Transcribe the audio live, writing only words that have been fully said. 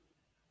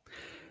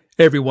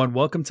Hey everyone,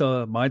 welcome to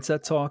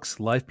Mindset Talks,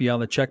 Life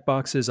Beyond the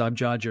Checkboxes. I'm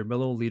John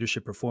Jermillo,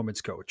 Leadership Performance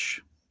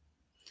Coach.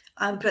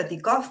 I'm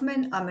Pratik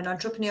Kaufman. I'm an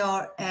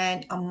entrepreneur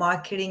and a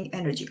marketing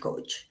energy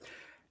coach.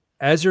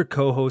 As your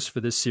co-host for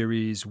this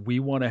series,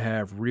 we want to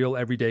have real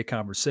everyday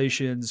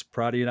conversations.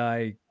 Prati and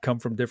I come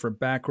from different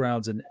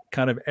backgrounds in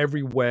kind of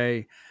every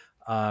way.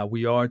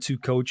 We are two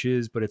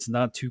coaches, but it's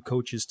not two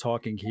coaches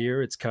talking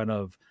here. It's kind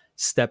of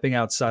stepping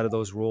outside of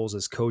those roles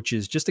as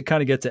coaches just to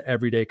kind of get to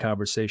everyday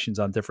conversations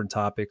on different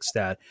topics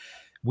that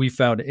we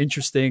found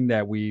interesting,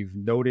 that we've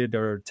noted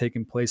are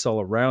taking place all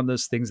around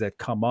us, things that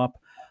come up.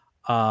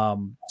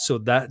 So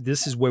that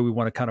this is where we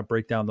want to kind of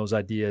break down those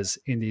ideas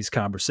in these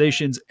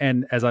conversations.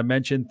 And as I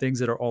mentioned, things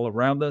that are all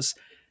around us.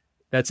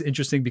 That's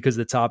interesting because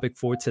the topic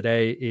for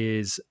today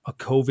is a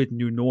COVID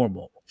new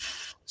normal.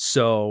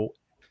 So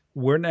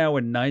we're now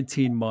in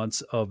 19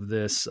 months of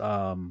this,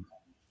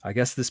 I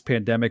guess, this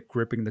pandemic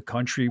gripping the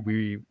country.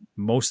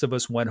 Most of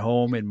us went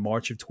home in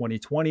March of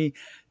 2020,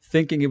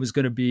 thinking it was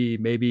going to be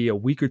maybe a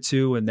week or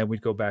two, and then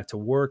we'd go back to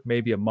work,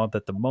 maybe a month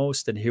at the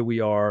most. And here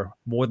we are,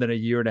 more than a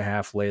year and a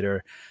half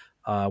later.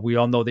 We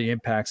all know the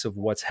impacts of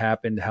what's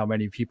happened, how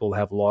many people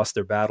have lost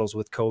their battles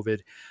with COVID,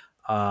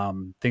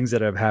 things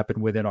that have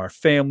happened within our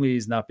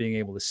families, not being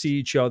able to see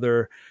each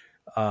other,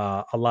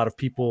 a lot of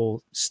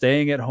people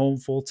staying at home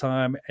full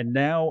time. And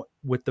now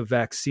with the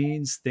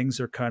vaccines,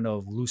 things are kind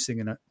of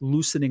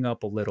loosening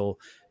up a little.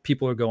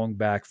 People are going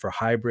back for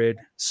hybrid.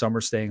 Some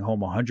are staying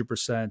home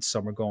 100%.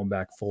 Some are going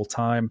back full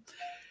time.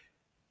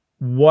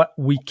 What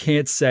we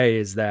can't say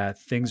is that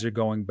things are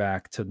going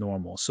back to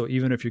normal. So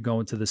even if you're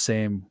going to the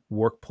same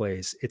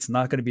workplace, it's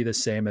not going to be the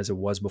same as it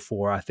was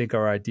before. I think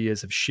our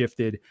ideas have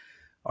shifted,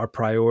 our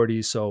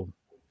priorities. So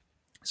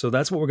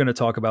that's what we're going to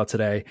talk about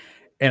today.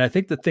 And I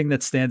think the thing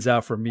that stands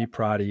out for me,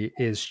 Prati,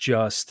 is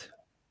just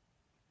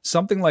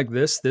something like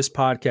this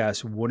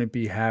podcast wouldn't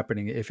be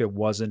happening if it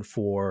wasn't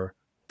for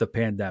the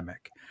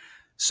pandemic.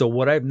 So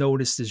what I've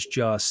noticed is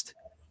just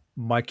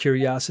my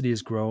curiosity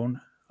has grown.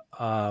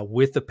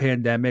 With the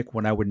pandemic,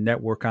 when I would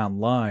network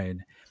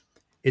online,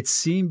 it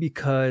seemed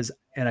because,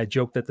 and I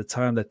joked at the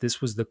time that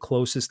this was the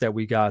closest that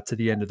we got to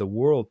the end of the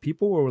world,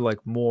 people were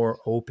like more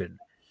open.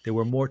 They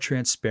were more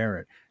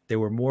transparent. They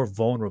were more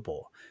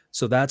vulnerable.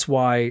 So that's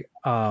why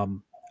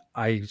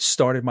I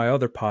started my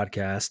other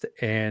podcast.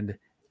 And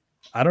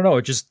I don't know,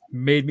 it just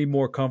made me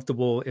more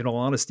comfortable, in all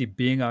honesty,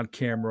 being on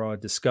camera,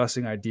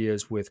 discussing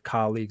ideas with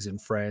colleagues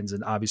and friends,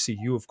 and obviously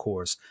you, of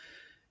course.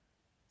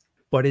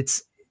 But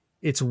it's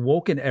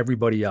woken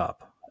everybody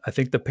up. I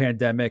think the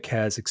pandemic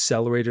has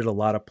accelerated a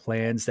lot of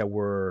plans that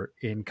were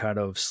in kind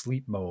of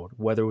sleep mode,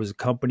 whether it was a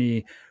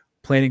company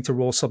planning to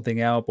roll something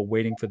out but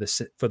waiting for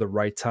the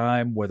right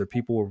time, whether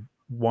people were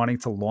wanting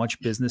to launch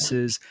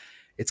businesses.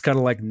 It's kind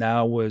of like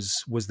now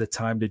was the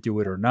time to do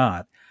it or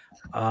not.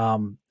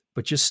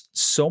 But just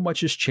so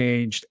much has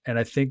changed, and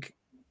I think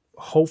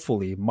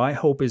hopefully my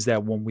hope is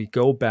that when we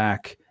go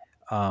back,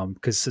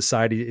 because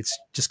society, it's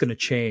just going to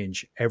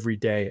change every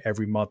day,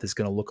 every month is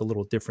going to look a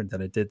little different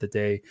than it did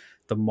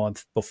the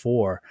month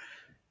before.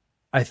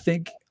 I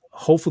think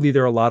hopefully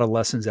there are a lot of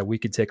lessons that we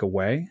could take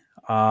away.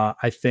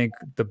 I think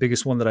the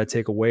biggest one that I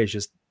take away is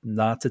just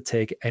not to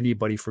take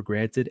anybody for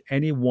granted,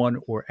 anyone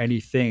or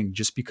anything,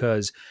 just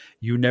because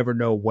you never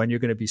know when you're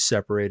going to be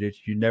separated.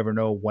 You never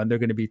know when they're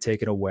going to be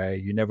taken away.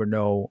 You never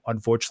know,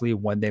 unfortunately,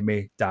 when they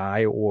may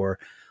die or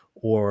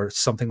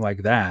something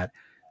like that.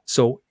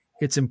 So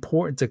it's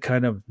important to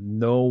kind of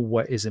know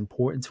what is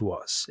important to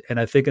us. And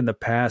I think in the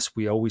past,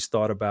 we always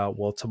thought about,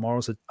 well,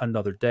 tomorrow's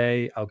another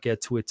day. I'll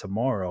get to it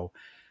tomorrow.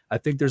 I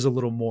think there's a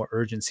little more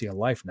urgency in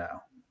life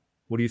now.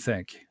 What do you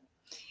think?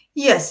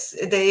 Yes,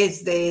 there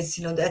is. There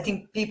is. I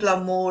think people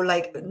are more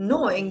like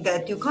knowing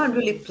that you can't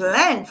really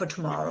plan for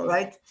tomorrow,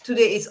 right?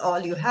 Today is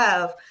all you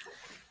have.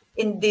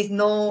 And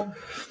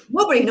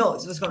nobody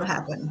knows what's going to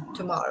happen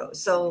tomorrow.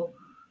 So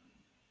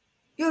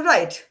you're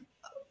right.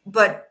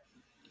 But,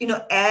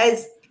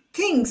 as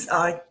things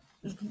are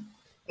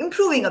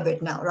improving a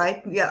bit now,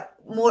 right? We are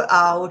more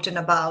out and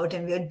about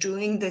and we are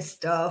doing this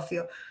stuff.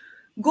 We're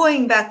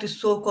going back to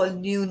so-called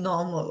new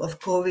normal of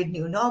COVID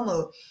new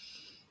normal.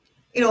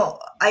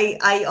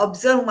 I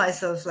observe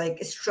myself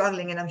like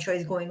struggling, and I'm sure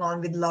it's going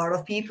on with a lot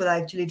of people. I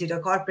actually did a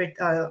corporate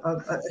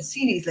a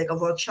series, like a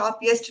workshop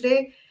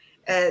yesterday.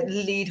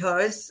 Lead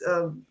hers,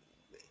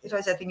 it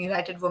was, I think,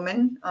 United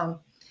Women,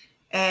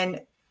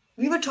 and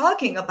we were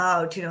talking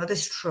about the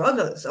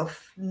struggles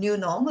of new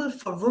normal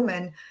for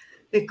women,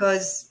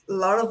 because a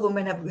lot of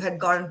women had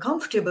gotten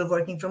comfortable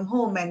working from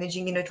home,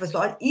 managing. It was a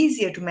lot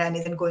easier to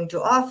manage than going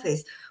to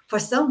office. For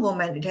some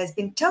women, it has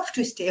been tough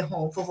to stay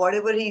home for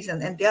whatever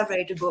reason, and they are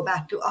ready to go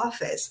back to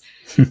office.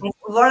 And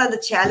what are the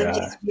Yeah.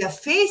 challenges we are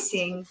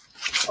facing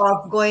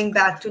of going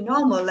back to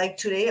normal? Like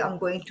today, I'm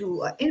going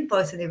to an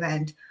in-person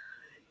event,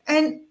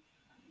 and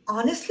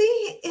honestly,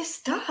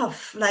 it's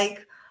tough.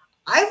 Like,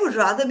 I would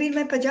rather be in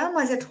my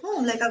pajamas at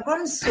home. Like, I've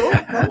gotten so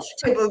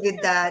comfortable with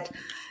that.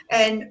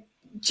 And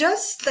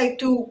just like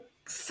to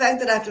fact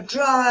that I have to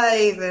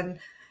drive and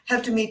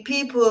have to meet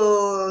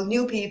people,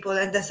 new people,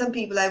 and there's some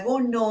people I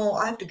won't know.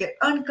 I have to get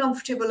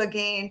uncomfortable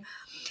again.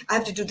 I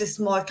have to do the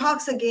small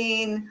talks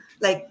again.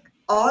 Like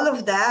all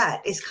of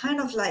that is kind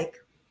of like,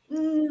 I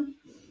should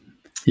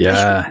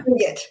Yeah. do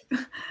it.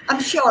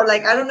 I'm sure.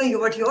 Like I don't know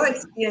what your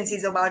experience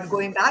is about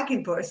going back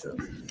in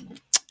person.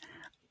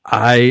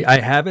 I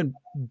haven't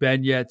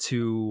been yet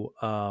to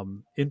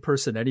in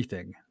person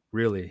anything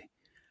really.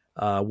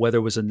 Whether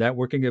it was a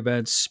networking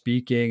event,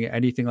 speaking,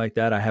 anything like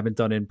that, I haven't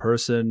done in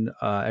person.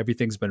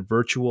 Everything's been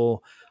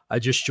virtual. I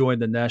just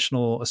joined the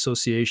National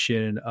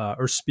Association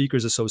or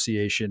Speakers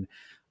Association.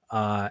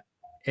 Uh,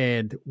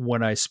 and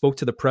when I spoke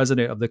to the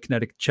president of the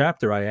Connecticut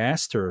chapter, I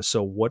asked her,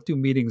 so what do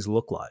meetings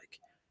look like?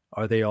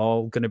 Are they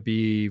all going to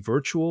be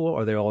virtual?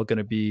 Are they all going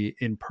to be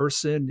in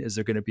person? Is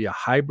there going to be a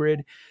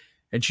hybrid?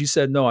 And she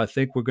said, no, I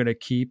think we're going to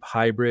keep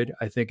hybrid.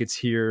 I think it's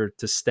here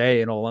to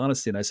stay, in all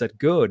honesty. And I said,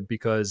 good,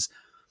 because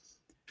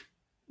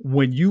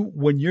when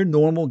your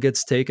normal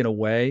gets taken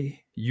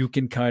away, you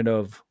can kind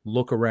of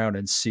look around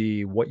and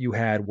see what you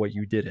had, what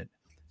you didn't.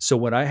 So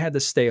when I had to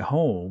stay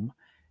home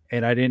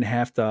and I didn't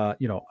have to,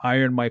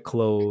 iron my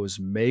clothes,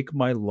 make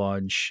my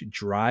lunch,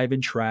 drive in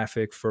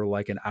traffic for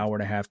like an hour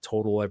and a half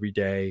total every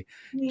day,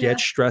 Yeah. get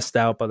stressed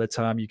out by the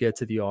time you get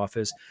to the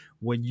office,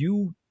 when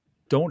you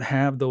don't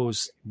have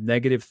those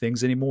negative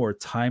things anymore,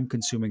 time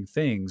consuming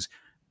things,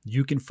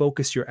 you can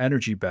focus your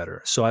energy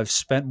better. So I've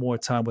spent more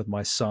time with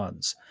my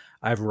sons.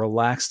 I've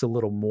relaxed a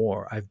little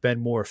more. I've been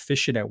more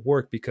efficient at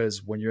work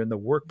because when you're in the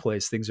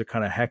workplace, things are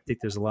kind of hectic.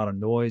 There's a lot of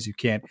noise. You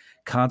can't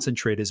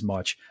concentrate as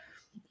much.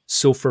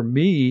 So for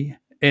me,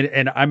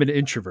 and I'm an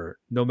introvert,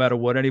 no matter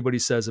what anybody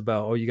says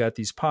about, oh, you got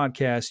these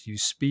podcasts, you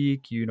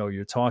speak,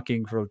 you're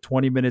talking for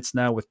 20 minutes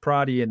now with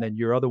Prati, and then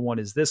your other one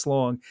is this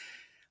long.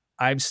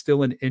 I'm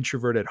still an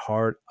introvert at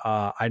heart.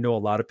 I know a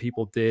lot of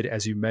people did,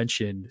 as you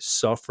mentioned,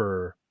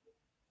 suffer.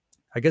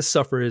 I guess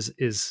suffer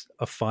is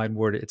a fine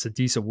word. It's a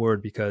decent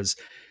word because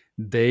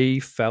they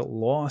felt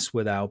lost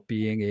without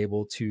being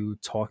able to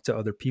talk to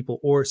other people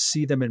or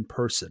see them in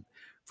person.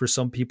 For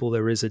some people,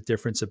 there is a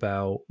difference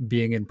about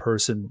being in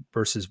person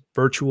versus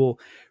virtual.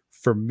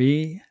 For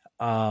me,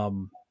 I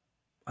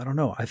don't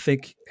know. I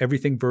think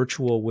everything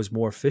virtual was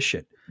more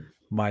efficient.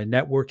 My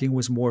networking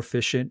was more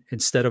efficient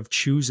instead of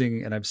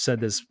choosing, and I've said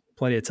this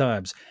plenty of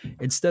times,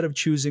 instead of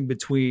choosing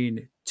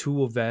between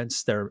two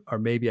events that are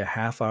maybe a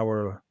half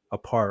hour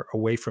apart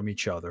away from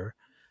each other.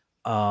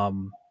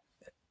 Um,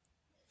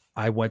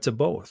 I went to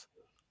both.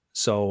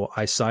 So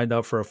I signed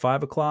up for a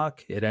 5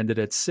 o'clock. It ended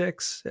at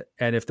 6.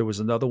 And if there was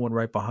another one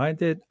right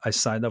behind it, I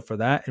signed up for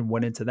that and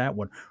went into that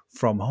one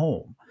from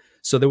home.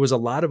 So there was a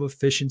lot of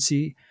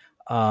efficiency.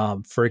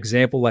 For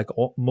example, like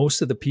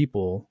most of the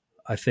people,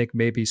 I think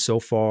maybe so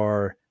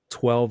far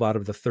 12 out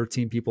of the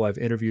 13 people I've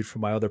interviewed for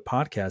my other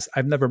podcast,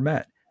 I've never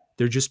met.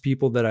 They're just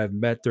people that I've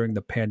met during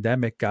the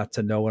pandemic, got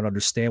to know and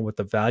understand what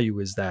the value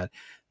is that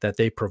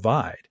they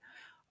provide.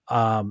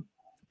 Um,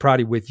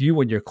 Prati, with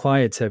you and your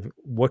clients,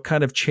 what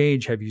kind of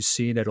change have you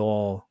seen at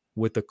all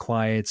with the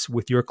clients,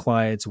 with your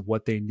clients,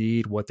 what they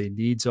need, what their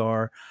needs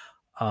are?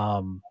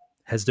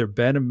 Has there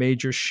been a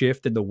major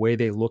shift in the way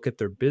they look at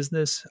their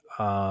business?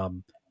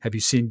 Have you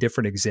seen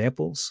different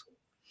examples?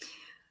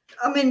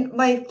 I mean,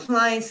 my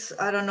clients,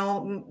 I don't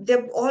know,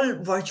 they're all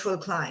virtual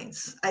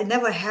clients. I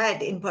never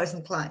had in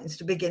person clients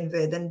to begin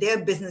with, and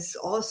their business is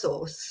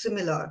also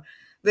similar,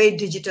 very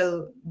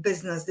digital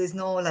business. There's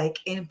no like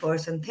in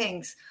person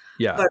things.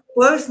 Yeah. But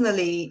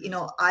personally,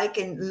 I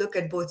can look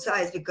at both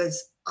sides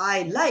because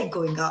I like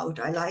going out.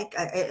 I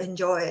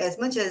enjoy as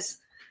much as,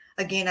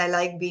 again, I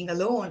like being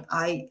alone.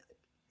 I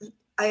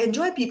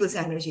enjoy people's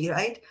energy,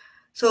 right?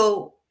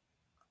 So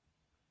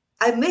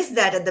I missed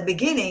that at the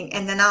beginning,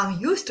 and then I'm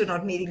used to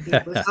not meeting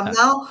people. So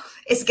now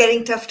it's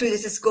getting tough to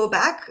just go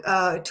back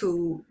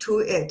to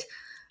it.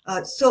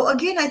 So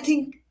again, I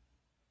think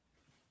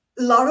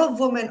a lot of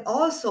women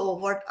also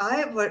what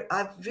I've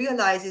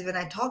realized is when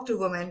I talk to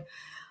women,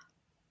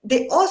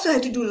 they also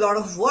had to do a lot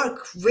of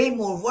work, way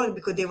more work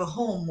because they were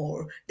home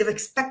more. They were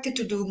expected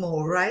to do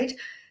more, right?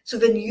 So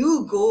when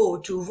you go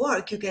to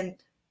work, you can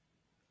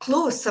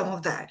close some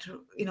of that,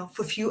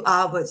 for a few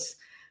hours.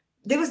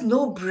 There was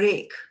no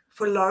break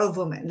for a lot of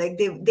women. Like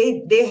they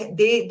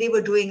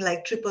were doing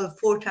like triple,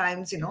 four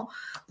times,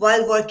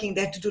 while working.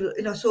 They had to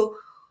do,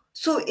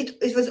 so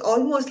it was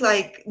almost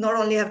like not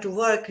only have to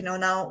work,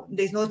 now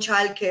there's no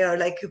childcare,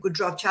 like you could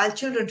drop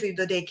children to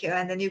the daycare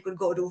and then you could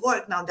go to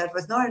work. Now that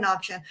was not an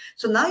option.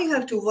 So now you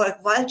have to work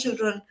while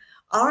children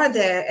are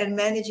there and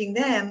managing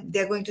them.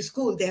 They're going to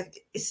school. They have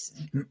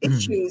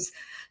issues.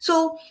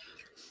 So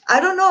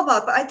I don't know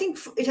about, but I think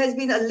it has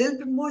been a little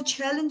bit more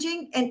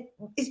challenging, and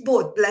it's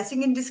both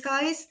blessing in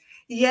disguise.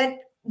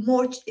 Yet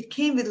more, it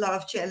came with a lot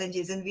of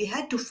challenges, and we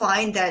had to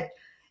find that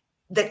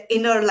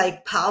inner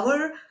like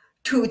power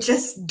to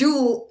just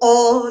do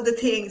all the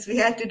things we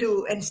had to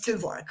do and still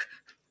work.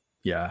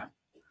 Yeah.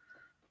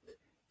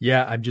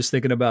 Yeah. I'm just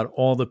thinking about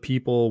all the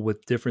people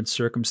with different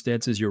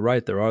circumstances. You're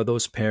right. There are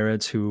those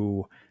parents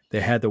who they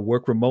had to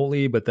work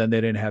remotely, but then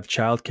they didn't have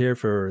childcare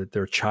for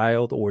their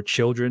child or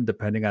children,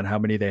 depending on how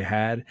many they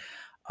had.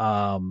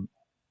 Um,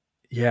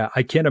 Yeah,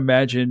 I can't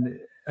imagine,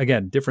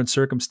 again, different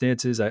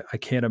circumstances. I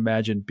can't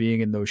imagine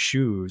being in those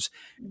shoes,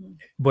 Mm.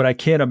 but I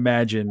can't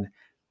imagine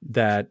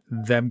that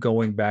them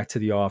going back to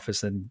the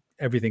office and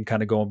everything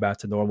kind of going back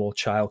to normal,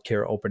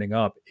 childcare opening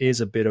up is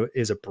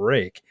a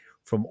break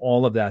from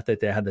all of that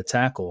they had to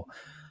tackle.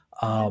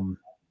 Yeah. Um,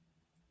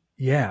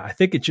 yeah, I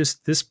think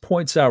this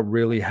points out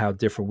really how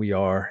different we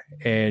are.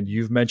 And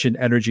you've mentioned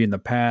energy in the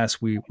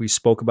past. We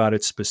spoke about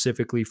it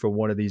specifically for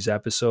one of these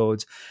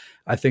episodes.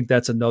 I think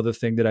that's another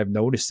thing that I've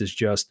noticed is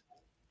just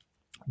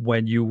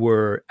when you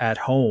were at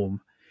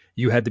home,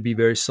 you had to be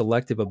very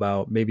selective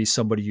about maybe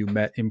somebody you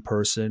met in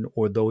person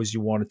or those you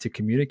wanted to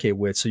communicate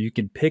with. So you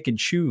can pick and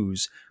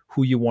choose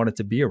who you wanted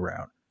to be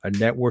around, a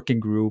networking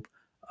group,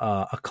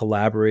 a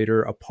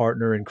collaborator, a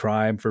partner in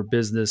crime for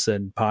business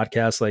and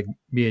podcasts like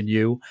me and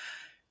you.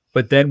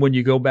 But then when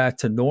you go back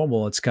to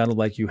normal, it's kind of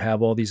like you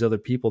have all these other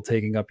people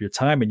taking up your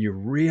time and you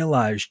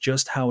realize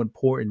just how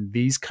important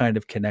these kind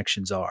of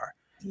connections are.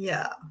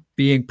 Yeah.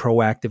 Being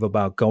proactive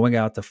about going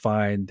out to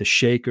find the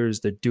shakers,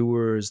 the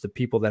doers, the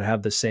people that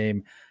have the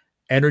same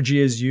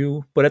energy as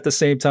you, but at the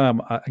same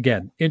time,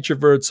 again,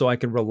 introvert, so I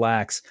can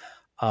relax,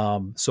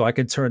 so I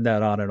can turn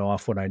that on and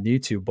off when I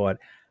need to. But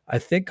I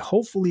think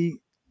hopefully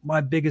my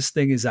biggest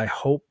thing is I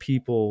hope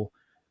people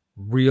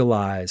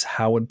realize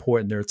how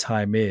important their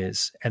time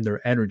is and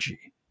their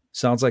energy.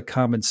 Sounds like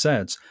common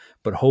sense,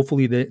 but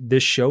hopefully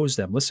this shows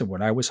them, listen,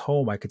 when I was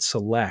home, I could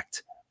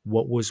select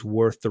what was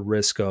worth the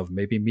risk of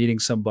maybe meeting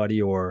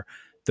somebody or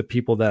the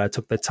people that I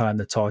took the time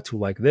to talk to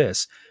like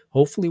this.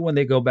 Hopefully when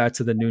they go back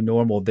to the new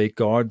normal, they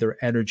guard their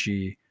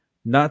energy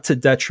not to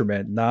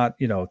detriment, not,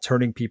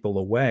 turning people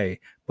away,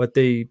 but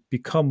they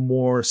become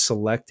more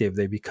selective.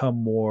 They become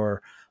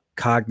more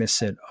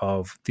cognizant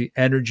of the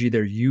energy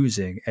they're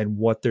using and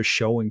what they're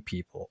showing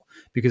people.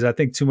 Because I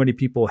think too many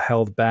people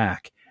held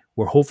back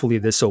where hopefully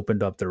this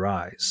opened up their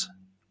eyes.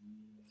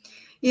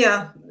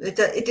 Yeah,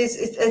 it is.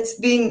 It's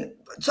being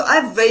so. I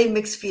have very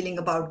mixed feeling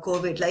about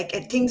COVID. Like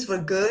things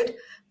were good,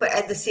 but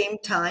at the same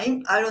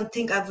time, I don't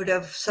think I would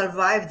have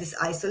survived this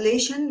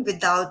isolation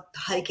without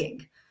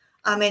hiking.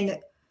 I mean,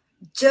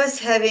 just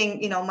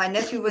having, my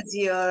nephew was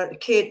here,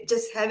 kid,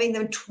 just having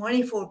them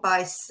 24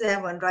 by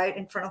 7 right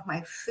in front of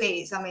my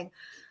face. I mean,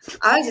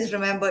 I just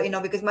remember,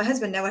 because my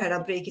husband never had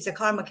a break. He's a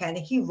car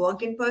mechanic. He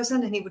worked in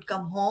person and he would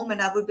come home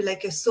and I would be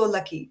like, you're so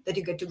lucky that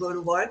you get to go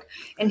to work.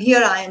 And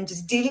here I am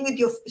just dealing with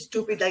your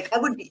stupid, like I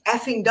would be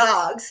effing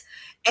dogs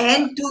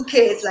and 2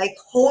 kids like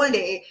whole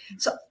day.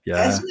 So as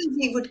Yeah. soon as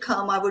he would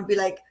come, I would be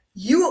like,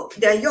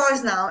 they're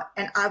yours now.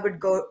 And I would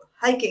go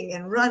hiking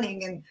and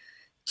running and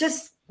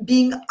just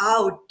being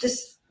out,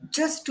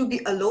 just to be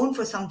alone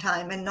for some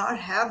time and not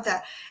have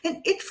that. And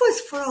it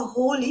was for a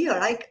whole year.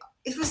 Like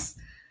it was,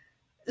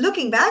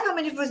 looking back, I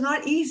mean, it was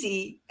not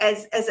easy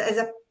as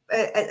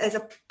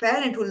a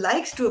parent who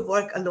likes to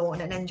work alone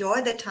and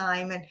enjoy the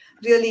time and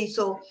really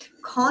so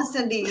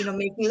constantly,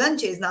 making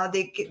lunches. Now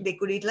they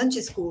could eat lunch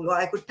at school, or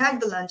I could pack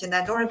the lunch, and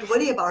I don't have to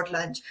worry about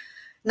lunch.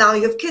 Now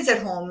you have kids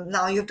at home.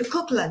 Now you have to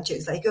cook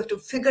lunches. Like you have to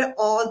figure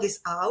all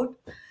this out.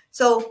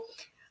 So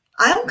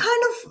I'm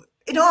kind of,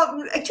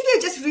 actually, I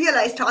just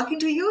realized talking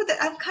to you that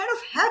I'm kind of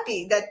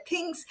happy that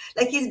things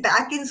like he's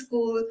back in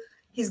school,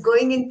 he's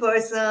going in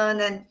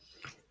person, and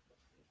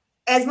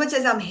as much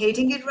as I'm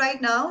hating it right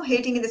now,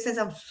 hating in the sense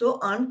I'm so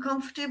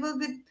uncomfortable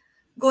with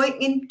going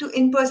into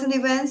in-person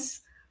events,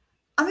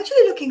 I'm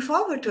actually looking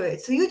forward to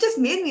it. So you just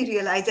made me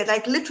realize that,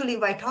 like literally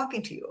by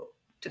talking to you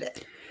today.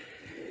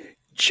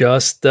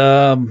 Just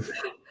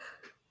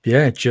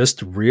yeah,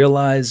 just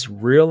realize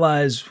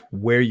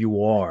where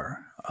you are.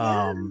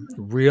 Yeah.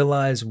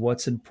 Realize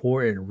what's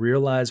important,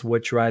 realize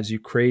what drives you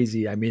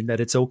crazy. I mean, that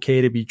it's okay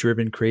to be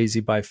driven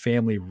crazy by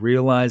family.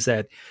 Realize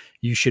that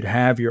you should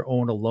have your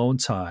own alone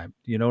time.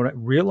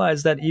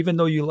 Realize that even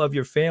though you love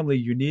your family,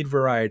 you need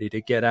variety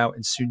to get out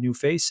and see new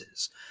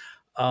faces.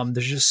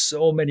 There's just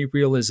so many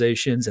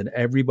realizations, and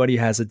everybody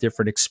has a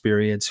different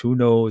experience. Who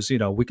knows?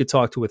 We could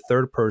talk to a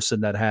third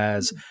person that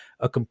has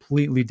a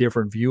completely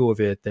different view of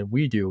it than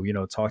we do.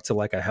 Talk to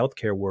like a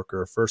healthcare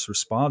worker, a first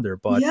responder.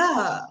 But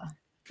Yeah.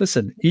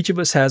 listen, each of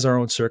us has our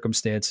own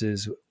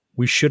circumstances.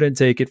 We shouldn't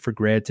take it for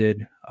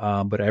granted,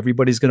 but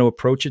everybody's going to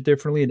approach it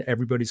differently, and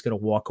everybody's going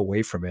to walk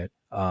away from it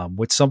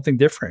with something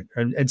different.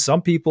 And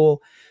some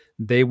people,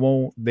 they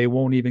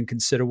won't even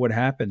consider what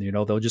happened.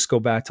 They'll just go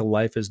back to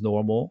life as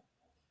normal,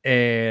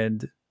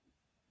 and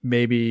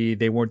maybe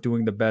they weren't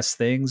doing the best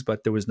things,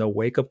 but there was no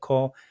wake up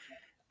call.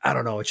 I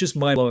don't know. It's just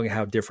mind blowing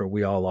how different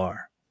we all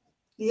are.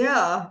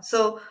 Yeah.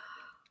 So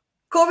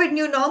COVID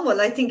new normal,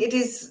 I think it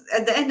is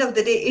at the end of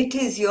the day, it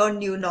is your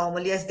new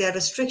normal. Yes, there are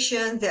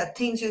restrictions, there are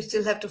things you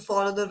still have to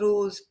follow the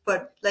rules,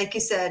 but like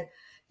you said,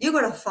 you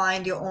gotta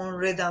find your own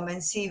rhythm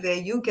and see where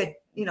you get,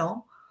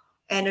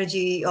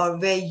 energy, or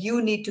where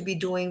you need to be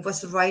doing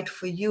what's right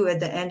for you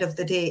at the end of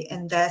the day.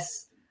 And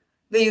that's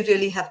where you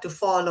really have to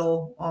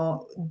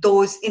follow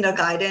those inner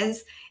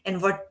guidance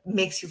and what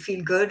makes you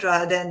feel good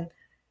rather than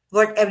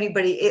what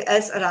everybody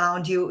else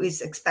around you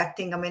is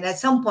expecting. I mean, at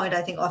some point,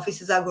 I think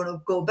offices are going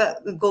to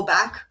go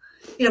back.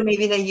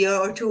 maybe in a year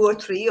or two or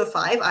three or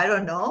five, I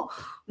don't know.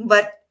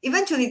 But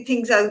eventually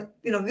things are,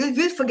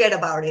 we'll forget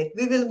about it.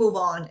 We will move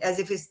on as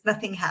if it's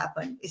nothing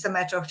happened. It's a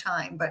matter of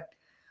time. But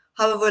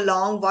however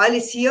long, while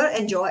it's here,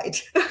 enjoy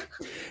it.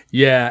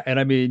 Yeah, and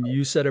I mean,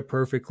 you said it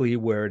perfectly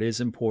where it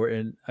is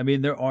important. I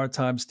mean, there are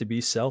times to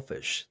be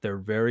selfish.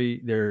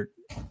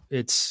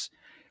 It's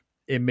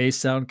it may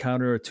sound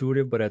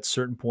counterintuitive, but at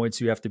certain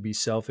points you have to be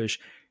selfish.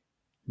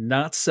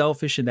 Not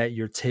selfish in that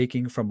you're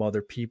taking from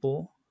other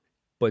people,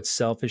 but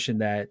selfish in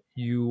that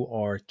you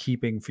are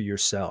keeping for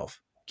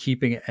yourself,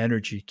 keeping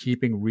energy,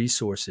 keeping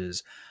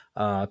resources,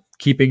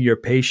 keeping your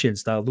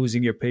patience, not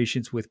losing your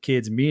patience with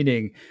kids,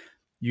 meaning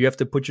you have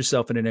to put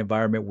yourself in an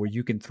environment where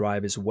you can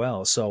thrive as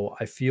well. So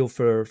I feel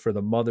for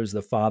the mothers,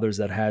 the fathers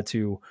that had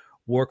to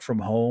work from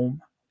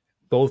home,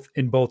 both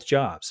in both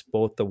jobs,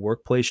 both the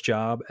workplace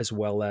job as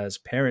well as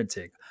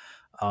parenting.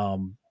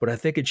 But I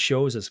think it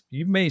shows us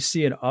you may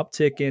see an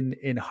uptick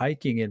in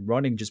hiking and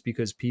running just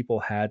because people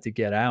had to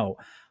get out.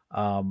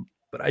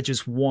 But I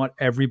just want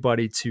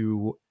everybody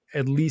to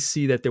at least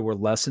see that there were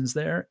lessons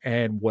there,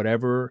 and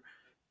whatever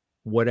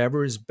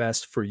is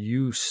best for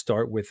you,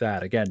 start with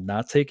that. Again,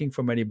 not taking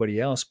from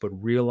anybody else, but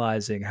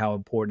realizing how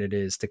important it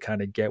is to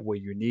kind of get what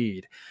you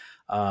need.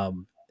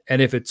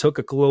 And if it took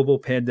a global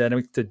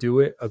pandemic to do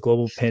it, a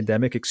global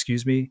pandemic,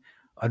 excuse me,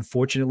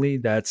 unfortunately,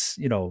 that's,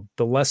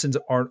 the lessons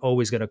aren't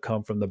always going to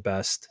come from the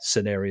best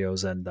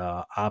scenarios and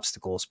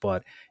obstacles,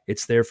 but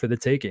it's there for the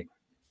taking.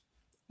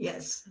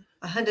 Yes,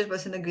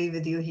 100% agree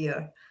with you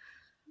here.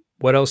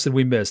 What else did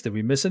we miss? Did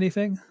we miss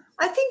anything?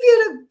 I think we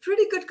had a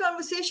pretty good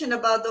conversation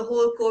about the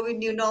whole COVID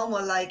new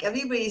normal. Like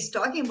everybody's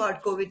talking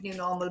about COVID new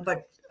normal,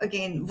 but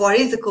again, what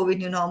is the COVID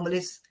new normal?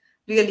 Is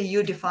really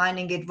you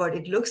defining it, what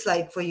it looks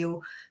like for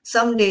you.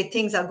 Someday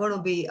things are going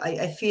to be,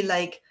 I feel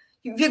like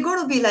we're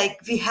going to be like,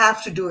 we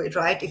have to do it,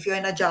 right? If you're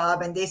in a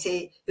job and they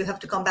say you have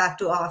to come back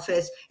to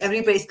office,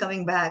 everybody's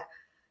coming back.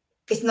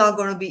 It's not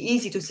going to be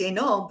easy to say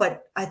no,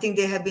 but I think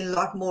there have been a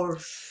lot more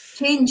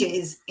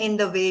changes in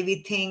the way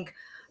we think.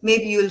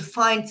 Maybe you'll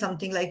find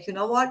something like, you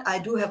know what, I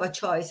do have a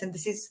choice. And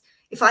this is,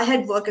 if I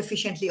had worked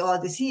efficiently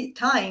all this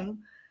time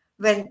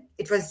when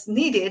it was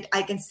needed,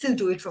 I can still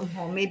do it from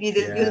home. Maybe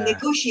you'll Yeah,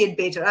 negotiate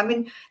better. I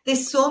mean,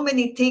 there's so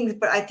many things,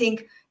 but I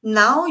think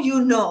now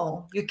you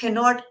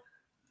cannot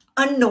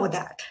unknow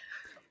that.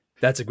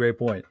 that's a great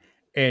point.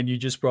 And you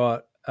just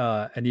brought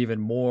an even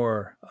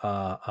more,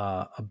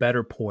 a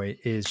better point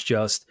is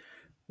just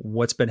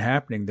what's been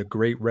happening, the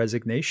great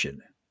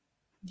resignation.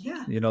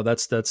 Yeah.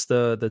 That's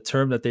the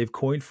term that they've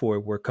coined for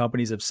it, where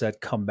companies have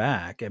said come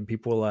back, and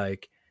people are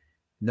like,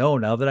 no,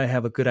 now that I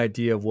have a good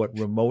idea of what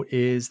remote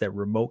is, that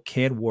remote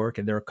can work,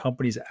 and there are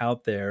companies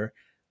out there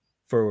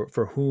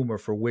for whom or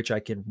for which I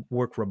can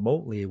work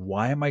remotely,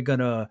 why am I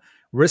gonna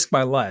risk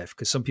my life?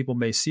 Because some people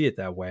may see it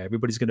that way.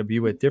 Everybody's gonna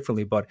view it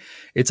differently, but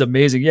it's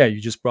amazing. Yeah, you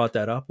just brought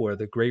that up where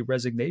the great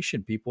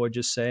resignation, people are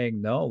just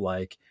saying no,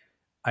 like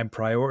I'm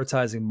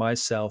prioritizing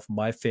myself,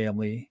 my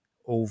family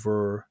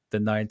over the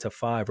 9 to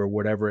 5 or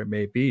whatever it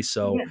may be.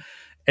 So, Yeah.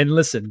 and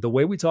listen, the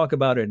way we talk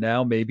about it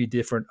now may be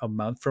different a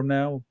month from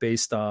now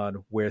based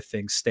on where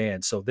things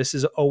stand. So, this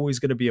is always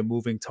going to be a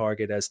moving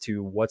target as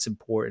to what's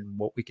important,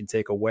 what we can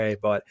take away,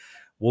 but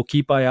we'll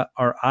keep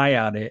our eye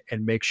on it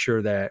and make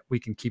sure that we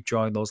can keep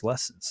drawing those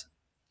lessons.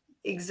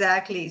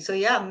 Exactly. So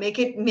yeah, make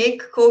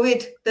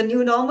COVID the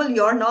new normal,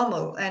 your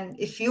normal. And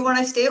if you want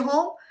to stay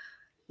home,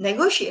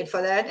 negotiate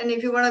for that. And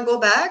if you want to go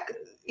back,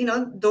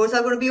 doors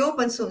are going to be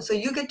open soon. So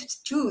you get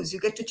to choose.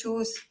 You get to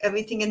choose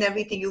everything and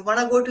everything. You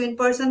want to go to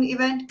in-person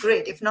event,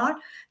 great. If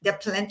not, there are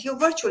plenty of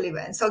virtual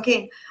events. So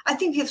again, I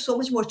think we have so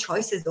much more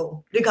choices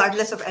though,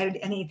 regardless of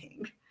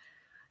anything.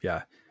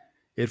 Yeah.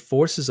 It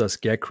forces us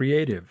get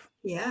creative.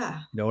 Yeah.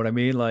 You know what I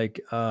mean?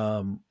 Like,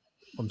 I'm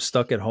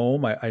stuck at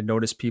home. I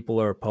notice people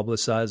are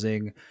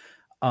publicizing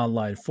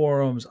online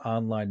forums,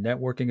 online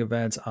networking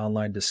events,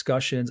 online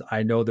discussions.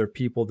 I know there are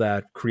people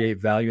that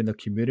create value in the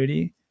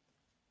community.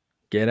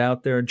 Get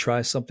out there and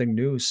try something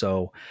new.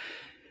 So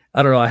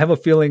I don't know. I have a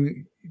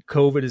feeling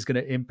COVID is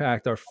going to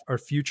impact our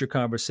future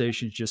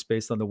conversations just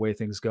based on the way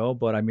things go.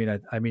 But I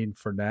mean,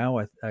 for now,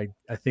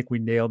 I think we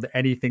nailed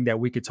anything that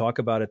we could talk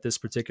about at this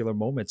particular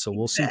moment. So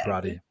we'll see, Exactly.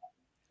 Prati.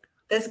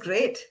 That's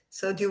great.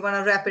 So do you want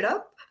to wrap it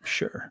up?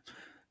 Sure.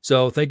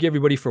 So thank you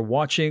everybody for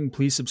watching.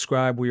 Please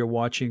subscribe where you're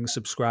watching,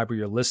 subscribe where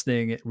you're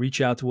listening.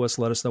 Reach out to us.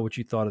 Let us know what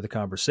you thought of the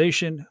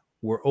conversation.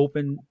 We're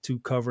open to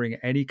covering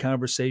any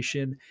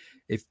conversation.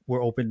 If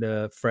we're open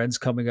to friends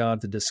coming on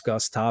to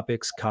discuss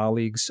topics,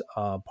 colleagues,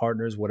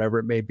 partners, whatever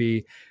it may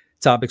be,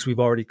 topics we've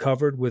already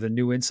covered with a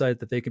new insight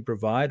that they can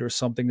provide or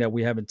something that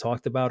we haven't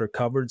talked about or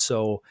covered.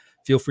 So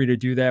feel free to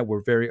do that.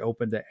 We're very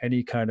open to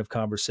any kind of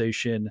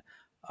conversation.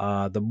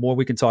 The more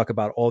we can talk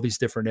about all these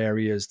different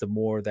areas, the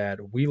more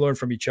that we learn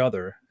from each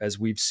other, as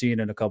we've seen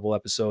in a couple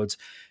episodes,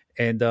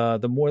 and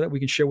the more that we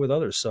can share with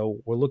others. So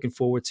we're looking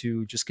forward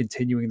to just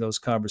continuing those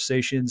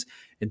conversations.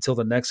 Until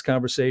the next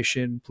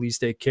conversation, please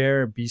take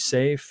care, be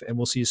safe, and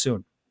we'll see you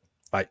soon.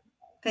 Bye.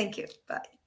 Thank you. Bye.